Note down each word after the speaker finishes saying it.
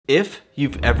If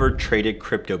you've ever traded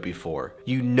crypto before,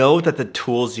 you know that the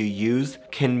tools you use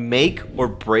can make or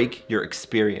break your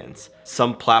experience.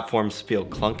 Some platforms feel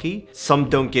clunky, some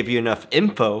don't give you enough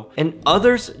info, and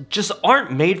others just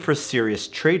aren't made for serious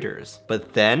traders.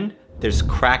 But then there's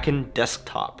Kraken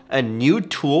Desktop, a new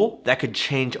tool that could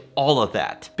change all of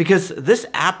that. Because this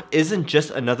app isn't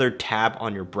just another tab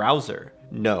on your browser.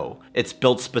 No, it's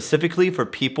built specifically for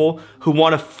people who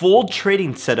want a full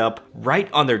trading setup right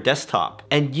on their desktop.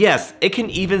 And yes, it can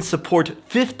even support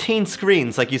 15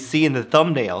 screens like you see in the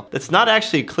thumbnail. That's not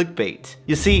actually clickbait.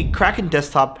 You see, Kraken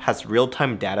Desktop has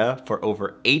real-time data for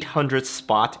over 800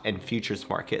 spot and futures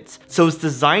markets, so it's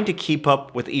designed to keep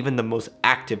up with even the most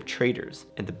active traders.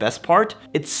 And the best part,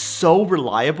 it's so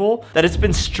reliable that it's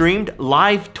been streamed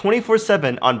live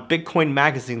 24/7 on Bitcoin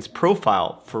Magazine's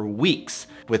profile for weeks,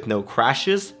 with no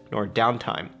crashes nor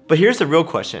downtime. But here's the real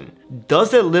question.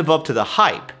 Does it live up to the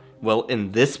hype? Well,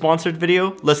 in this sponsored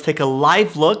video, let's take a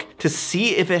live look to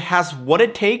see if it has what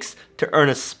it takes to earn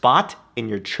a spot in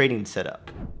your trading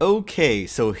setup. Okay,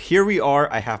 so here we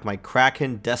are. I have my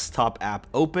Kraken Desktop app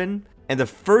open, and the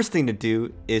first thing to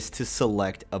do is to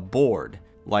select a board.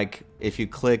 Like if you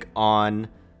click on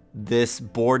this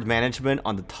board management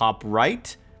on the top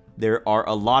right, there are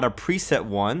a lot of preset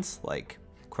ones like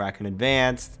Kraken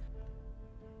Advanced,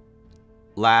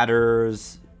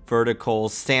 ladders, vertical,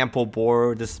 sample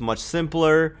board. This is much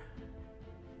simpler.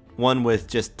 One with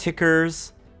just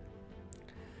tickers.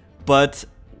 But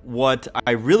what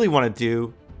I really want to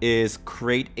do is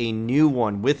create a new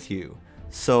one with you.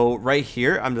 So right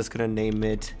here, I'm just going to name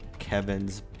it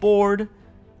Kevin's board.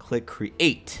 Click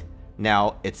create.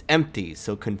 Now it's empty.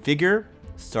 So configure.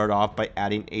 Start off by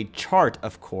adding a chart,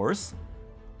 of course,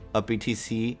 a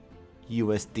BTC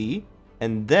USD,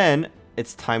 and then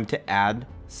it's time to add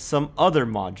some other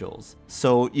modules.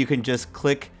 So you can just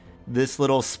click this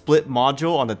little split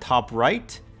module on the top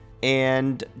right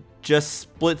and just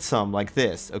split some like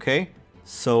this, okay?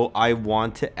 So I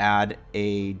want to add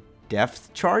a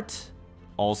depth chart,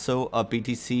 also a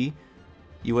BTC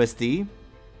USD,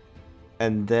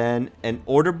 and then an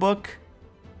order book,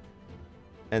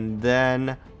 and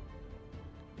then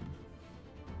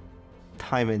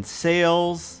time and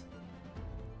sales,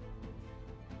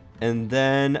 and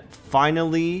then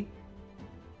finally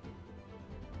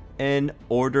an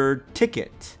order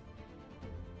ticket.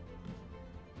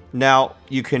 Now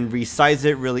you can resize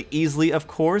it really easily, of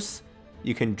course.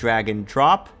 You can drag and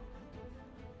drop.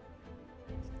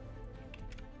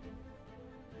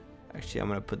 Actually, I'm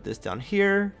gonna put this down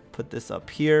here, put this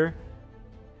up here.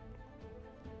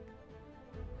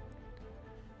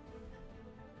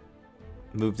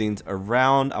 Move things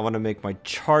around. I want to make my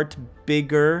chart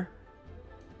bigger.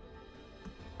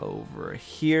 Over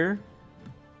here.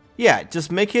 Yeah,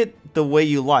 just make it the way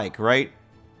you like, right?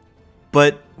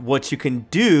 But what you can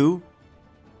do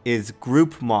is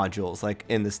group modules. Like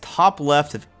in this top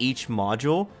left of each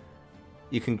module,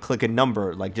 you can click a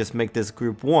number, like just make this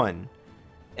group 1.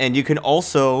 And you can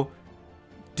also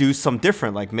do some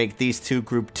different, like make these two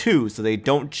group 2 so they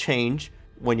don't change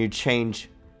when you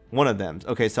change one of them.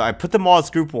 Okay, so I put them all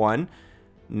as group 1.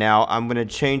 Now I'm going to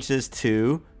change this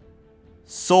to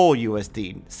Sol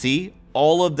USD. See,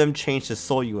 all of them changed to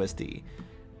Sol USD.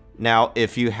 Now,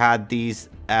 if you had these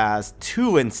as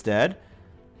 2 instead,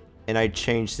 and I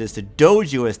changed this to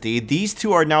Doge USD, these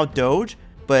two are now Doge,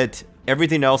 but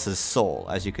everything else is Sol,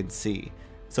 as you can see.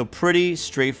 So pretty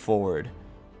straightforward.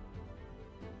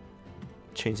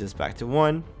 Change this back to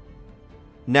 1.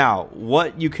 Now,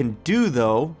 what you can do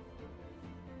though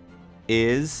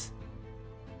is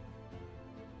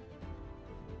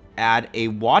add a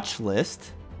watch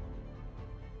list,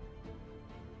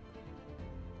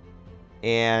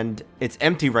 and it's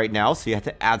empty right now, so you have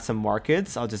to add some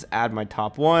markets. I'll just add my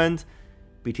top ones: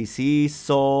 BTC,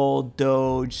 Sol,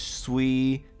 Doge,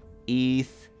 SWI,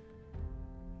 ETH,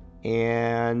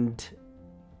 and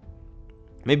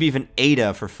maybe even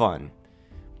ADA for fun.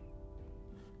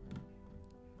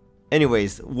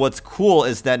 Anyways, what's cool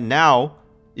is that now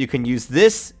you can use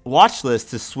this watch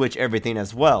list to switch everything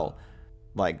as well.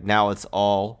 Like now it's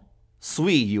all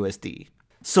SWI USD.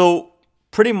 So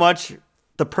pretty much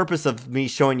the purpose of me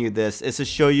showing you this is to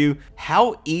show you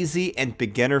how easy and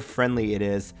beginner friendly it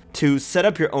is to set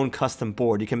up your own custom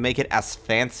board. You can make it as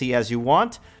fancy as you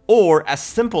want or as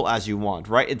simple as you want,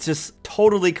 right? It's just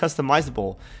totally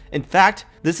customizable. In fact,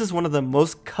 this is one of the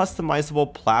most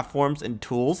customizable platforms and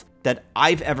tools that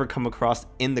I've ever come across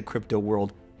in the crypto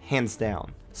world, hands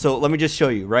down. So let me just show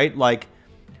you, right? Like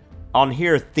on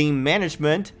here, theme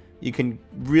management, you can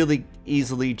really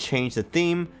easily change the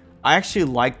theme. I actually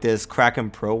like this Kraken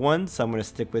Pro one, so I'm going to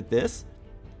stick with this.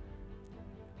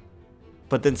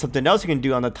 But then something else you can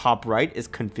do on the top right is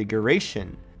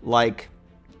configuration. Like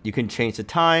you can change the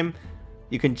time,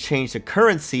 you can change the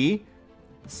currency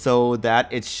so that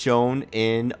it's shown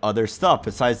in other stuff.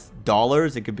 Besides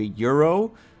dollars, it could be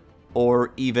euro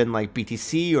or even like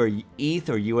BTC or ETH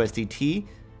or USDT.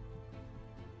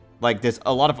 Like there's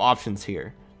a lot of options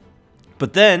here.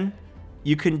 But then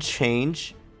you can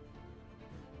change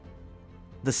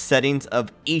the settings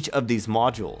of each of these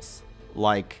modules.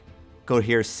 Like go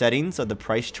here, settings of the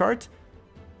price chart.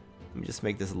 Let me just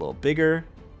make this a little bigger.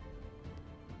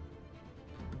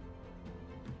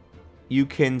 You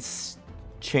can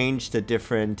change the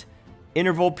different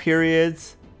interval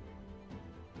periods,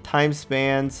 time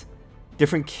spans,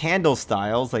 different candle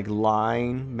styles like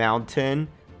line, mountain.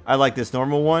 I like this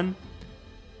normal one.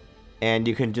 And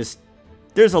you can just,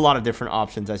 there's a lot of different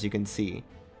options as you can see.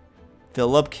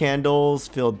 Fill up candles,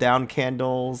 fill down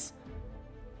candles,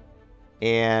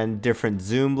 and different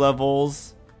zoom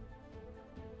levels.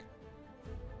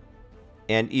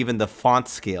 And even the font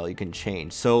scale you can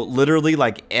change. So literally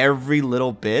like every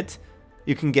little bit,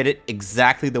 you can get it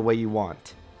exactly the way you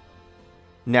want.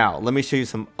 Now, let me show you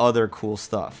some other cool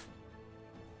stuff.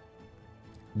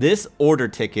 This order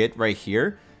ticket right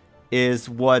here is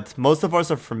what most of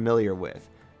us are familiar with.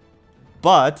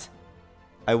 But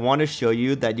I want to show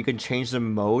you that you can change the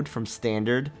mode from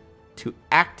standard to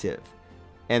active.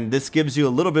 And this gives you a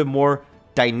little bit more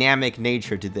dynamic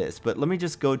nature to this. But let me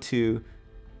just go to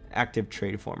active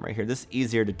trade form right here. This is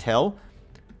easier to tell.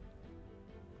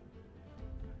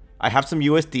 I have some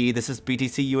USD. This is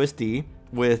BTC USD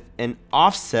with an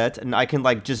offset, and I can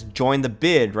like just join the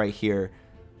bid right here.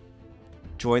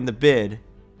 Join the bid.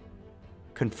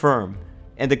 Confirm.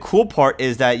 And the cool part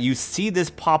is that you see this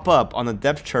pop up on the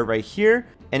depth chart right here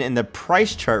and in the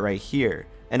price chart right here.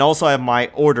 And also I have my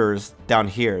orders down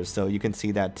here, so you can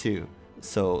see that too.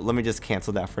 So let me just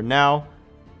cancel that for now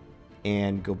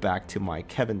and go back to my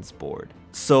Kevin's board.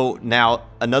 So now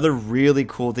another really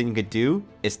cool thing you could do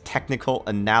is technical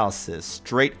analysis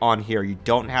straight on here. You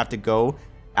don't have to go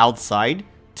outside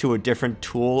to a different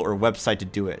tool or website to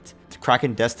do it. The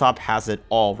Kraken Desktop has it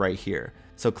all right here.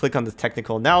 So click on this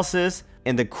technical analysis.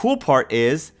 And the cool part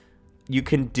is you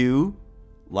can do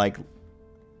like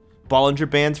Bollinger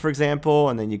Bands, for example,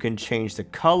 and then you can change the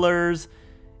colors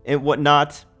and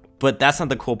whatnot. But that's not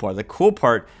the cool part. The cool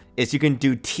part is you can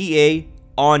do TA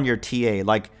on your TA.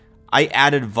 Like I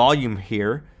added volume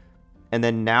here, and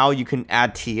then now you can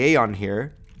add TA on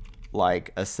here,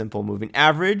 like a simple moving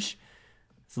average.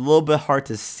 It's a little bit hard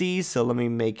to see, so let me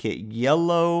make it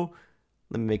yellow.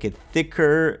 Let me make it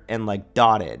thicker and like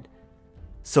dotted.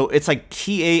 So it's like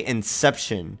TA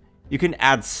Inception. You can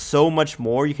add so much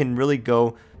more. You can really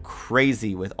go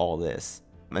crazy with all this.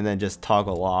 And then just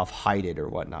toggle off, hide it or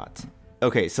whatnot.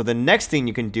 Okay, so the next thing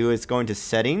you can do is go into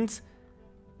settings.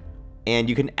 And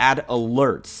you can add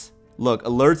alerts. Look,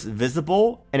 alerts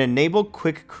visible and enable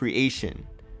quick creation.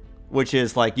 Which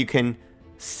is like you can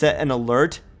set an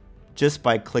alert just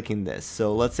by clicking this.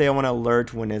 So let's say I want to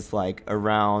alert when it's like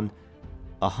around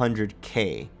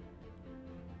 100K.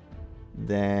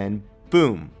 Then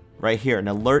boom, right here, an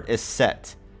alert is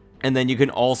set. And then you can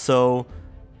also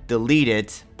delete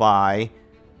it by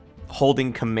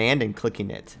holding command and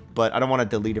clicking it. But I don't want to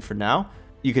delete it for now.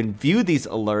 You can view these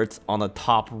alerts on the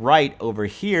top right over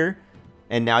here.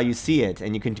 And now you see it.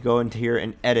 And you can go into here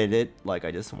and edit it. Like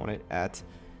I just want it at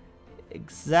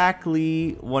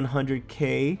exactly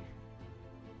 100K.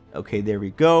 Okay, there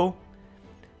we go.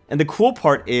 And the cool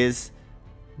part is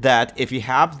that if you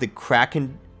have the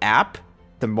Kraken app,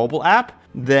 the mobile app,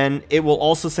 then it will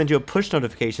also send you a push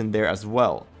notification there as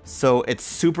well. So it's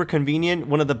super convenient.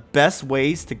 One of the best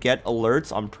ways to get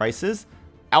alerts on prices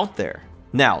out there.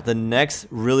 Now, the next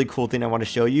really cool thing I want to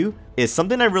show you is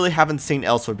something I really haven't seen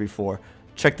elsewhere before.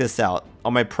 Check this out.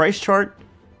 On my price chart,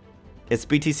 it's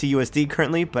BTC USD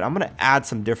currently, but I'm going to add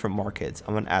some different markets.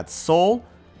 I'm going to add Sol,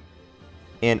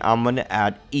 and I'm going to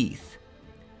add ETH.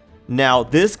 Now,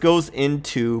 this goes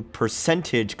into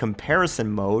percentage comparison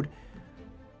mode,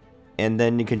 and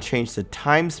then you can change the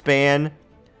time span.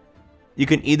 You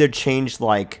can either change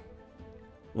like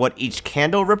what each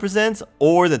candle represents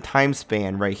or the time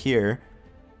span right here.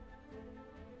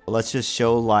 Let's just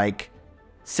show like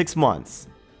 6 months.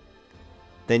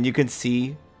 Then you can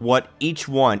see what each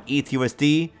one, ETH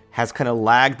USD, has kind of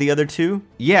lagged the other two.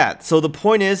 Yeah, so the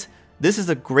point is, this is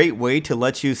a great way to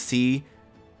let you see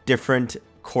different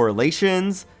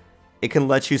correlations. It can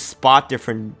let you spot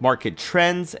different market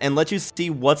trends and let you see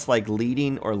what's like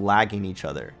leading or lagging each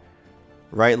other.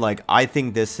 Right? Like, I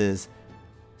think this is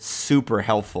super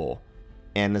helpful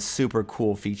and a super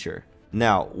cool feature.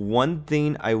 Now, one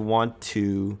thing I want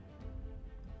to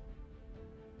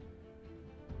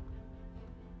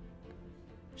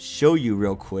show you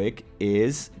real quick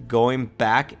is going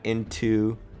back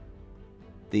into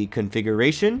the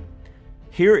configuration.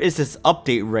 Here is this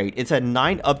update rate. It's at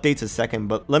 9 updates a second,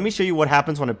 but let me show you what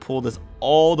happens when I pull this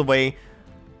all the way.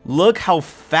 Look how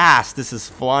fast this is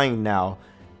flying now.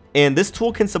 And this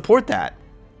tool can support that.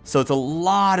 So it's a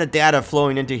lot of data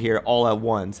flowing into here all at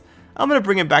once. I'm going to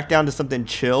bring it back down to something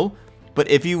chill. But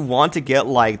if you want to get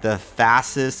like the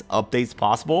fastest updates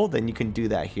possible, then you can do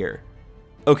that here.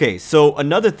 Okay, so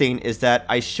another thing is that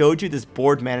I showed you this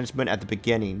board management at the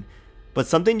beginning. But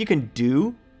something you can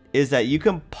do is that you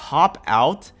can pop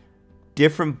out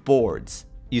different boards.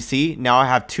 You see, now I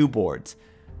have 2 boards.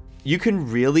 You can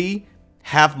really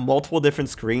have multiple different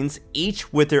screens,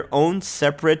 each with their own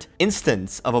separate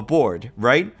instance of a board,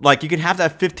 right? Like you can have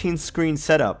that 15 screen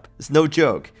setup. It's no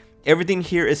joke. Everything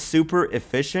here is super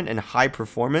efficient and high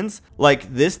performance.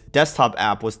 Like this desktop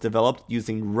app was developed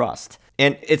using Rust.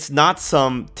 And it's not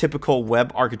some typical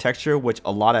web architecture, which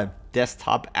a lot of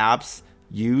desktop apps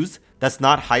use. That's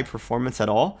not high performance at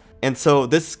all. And so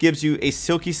this gives you a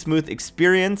silky smooth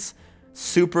experience,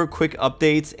 super quick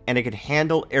updates, and it can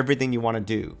handle everything you want to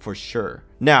do for sure.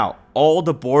 Now, all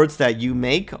the boards that you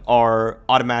make are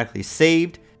automatically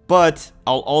saved, but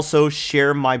I'll also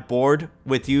share my board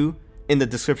with you in the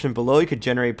description below. You could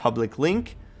generate a public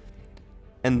link.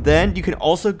 And then you can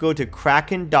also go to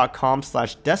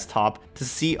kraken.com/desktop to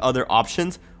see other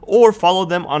options, or follow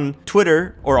them on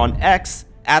Twitter or on X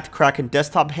at Kraken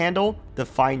Desktop handle to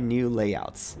find new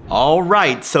layouts.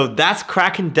 Alright, so that's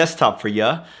Kraken Desktop for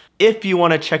ya. If you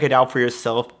want to check it out for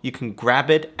yourself, you can grab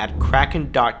it at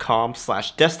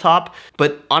kraken.com/desktop.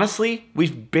 But honestly,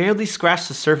 we've barely scratched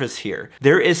the surface here.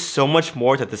 There is so much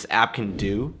more that this app can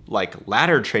do, like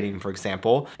ladder trading for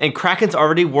example, and Kraken's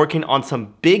already working on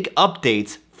some big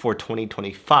updates for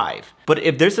 2025. But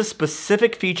if there's a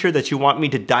specific feature that you want me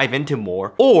to dive into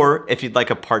more, or if you'd like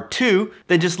a part 2,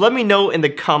 then just let me know in the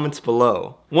comments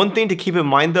below. One thing to keep in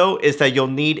mind though is that you'll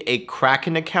need a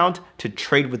Kraken account to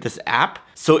trade with this app.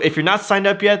 So if you're not signed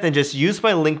up yet, then just use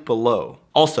my link below.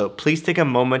 Also, please take a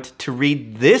moment to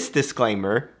read this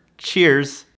disclaimer. Cheers.